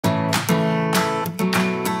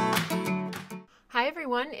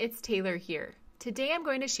everyone, it's Taylor here. Today I'm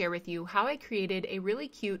going to share with you how I created a really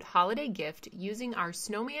cute holiday gift using our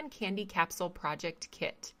Snowman Candy Capsule project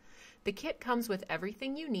kit. The kit comes with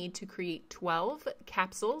everything you need to create 12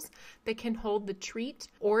 capsules that can hold the treat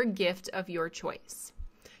or gift of your choice.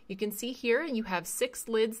 You can see here you have 6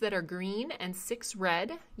 lids that are green and 6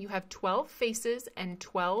 red. You have 12 faces and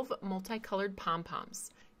 12 multicolored pom-poms.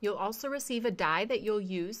 You'll also receive a die that you'll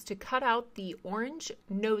use to cut out the orange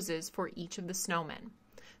noses for each of the snowmen.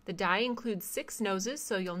 The die includes 6 noses,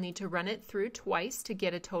 so you'll need to run it through twice to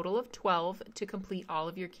get a total of 12 to complete all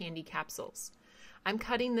of your candy capsules. I'm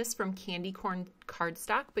cutting this from candy corn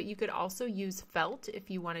cardstock, but you could also use felt if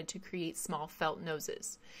you wanted to create small felt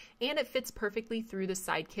noses. And it fits perfectly through the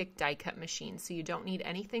Sidekick die cut machine, so you don't need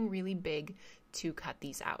anything really big to cut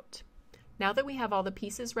these out. Now that we have all the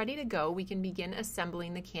pieces ready to go, we can begin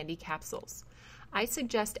assembling the candy capsules. I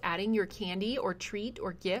suggest adding your candy or treat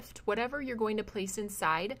or gift, whatever you're going to place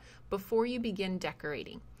inside, before you begin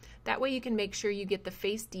decorating. That way you can make sure you get the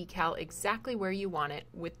face decal exactly where you want it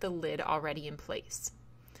with the lid already in place.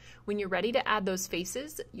 When you're ready to add those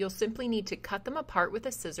faces, you'll simply need to cut them apart with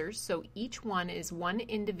a scissors so each one is one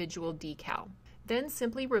individual decal. Then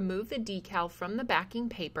simply remove the decal from the backing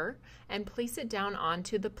paper and place it down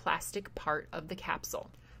onto the plastic part of the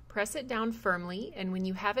capsule. Press it down firmly, and when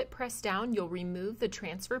you have it pressed down, you'll remove the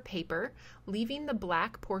transfer paper, leaving the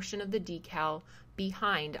black portion of the decal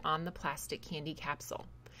behind on the plastic candy capsule.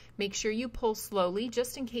 Make sure you pull slowly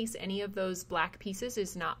just in case any of those black pieces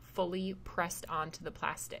is not fully pressed onto the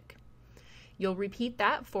plastic. You'll repeat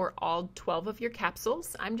that for all 12 of your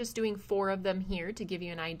capsules. I'm just doing 4 of them here to give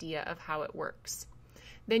you an idea of how it works.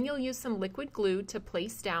 Then you'll use some liquid glue to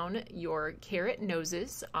place down your carrot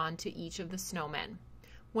noses onto each of the snowmen.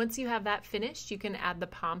 Once you have that finished, you can add the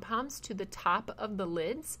pom-poms to the top of the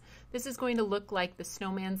lids. This is going to look like the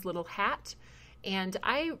snowman's little hat, and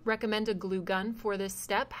I recommend a glue gun for this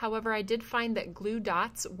step. However, I did find that glue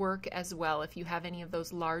dots work as well. If you have any of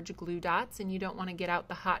those large glue dots and you don't want to get out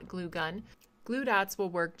the hot glue gun, glue dots will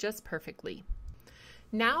work just perfectly.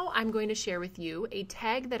 Now I'm going to share with you a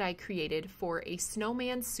tag that I created for a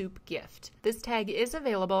snowman soup gift. This tag is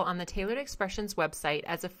available on the Tailored Expressions website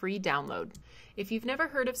as a free download. If you've never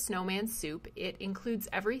heard of snowman soup, it includes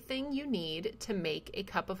everything you need to make a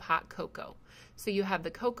cup of hot cocoa. So you have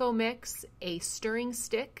the cocoa mix, a stirring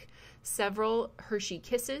stick, several Hershey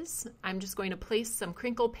Kisses. I'm just going to place some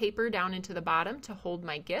crinkle paper down into the bottom to hold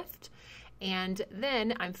my gift. And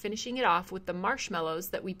then I'm finishing it off with the marshmallows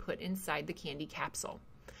that we put inside the candy capsule.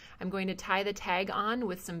 I'm going to tie the tag on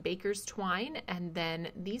with some baker's twine, and then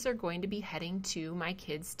these are going to be heading to my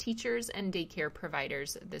kids' teachers and daycare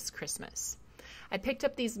providers this Christmas. I picked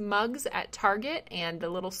up these mugs at Target, and the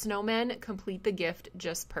little snowmen complete the gift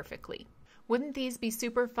just perfectly. Wouldn't these be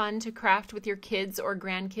super fun to craft with your kids or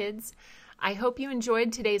grandkids? I hope you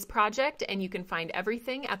enjoyed today's project, and you can find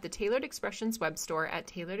everything at the Tailored Expressions web store at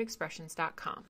tailoredexpressions.com.